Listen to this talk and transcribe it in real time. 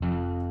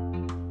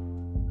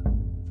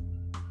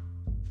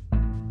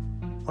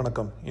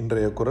வணக்கம்.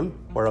 இன்றைய குரல்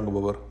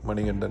வழங்குபவர்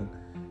மணிகண்டன்.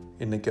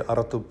 இன்னைக்கு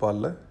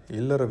அறத்துப்பாலில்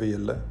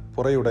இல்லறவியல்ல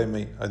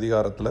புறையுடைமை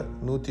அதிகாரத்தில்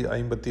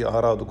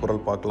 156வது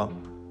குரல் பார்க்கலாம்.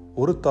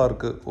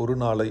 ஒருத்தார்க்கு ஒரு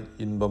நாளை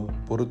இன்பம்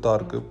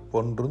பொறுத்தார்க்கு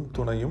பொன்றும்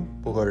துணையும்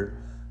புகழ்.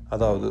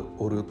 அதாவது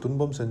ஒரு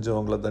துன்பம்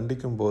செஞ்சவங்களை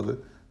தண்டிக்கும் போது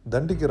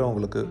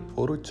தண்டிக்கிறவங்களுக்கு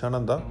ஒரு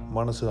சனந்தான்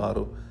மனசு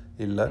ஆறும்,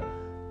 இல்லை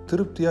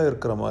திருப்தியாக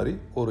இருக்கிற மாதிரி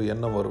ஒரு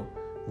எண்ணம் வரும்.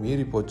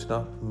 மீறி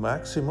போச்சுன்னா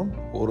மேக்சிமம்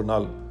ஒரு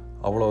நாள்,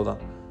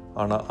 அவ்வளோதான்.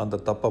 ஆனால் அந்த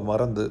தப்பை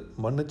மறந்து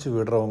மன்னிச்சு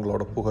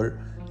விடுறவங்களோட புகழ்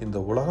இந்த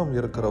உலகம்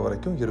இருக்கிற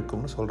வரைக்கும்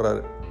இருக்கும்னு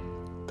சொல்கிறாரு.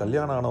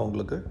 கல்யாணம்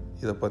ஆனவங்களுக்கு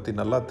இதை பற்றி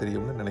நல்லா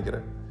தெரியும்னு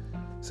நினைக்கிறேன்.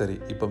 சரி,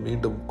 இப்போ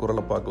மீண்டும்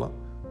குரலை பார்க்கலாம்.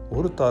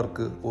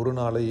 ஒருத்தார்க்கு ஒரு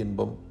நாளை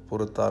இன்பம்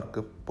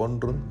பொறுத்தார்க்கு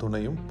பொன்றும்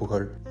துணையும்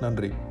புகழ்.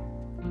 நன்றி.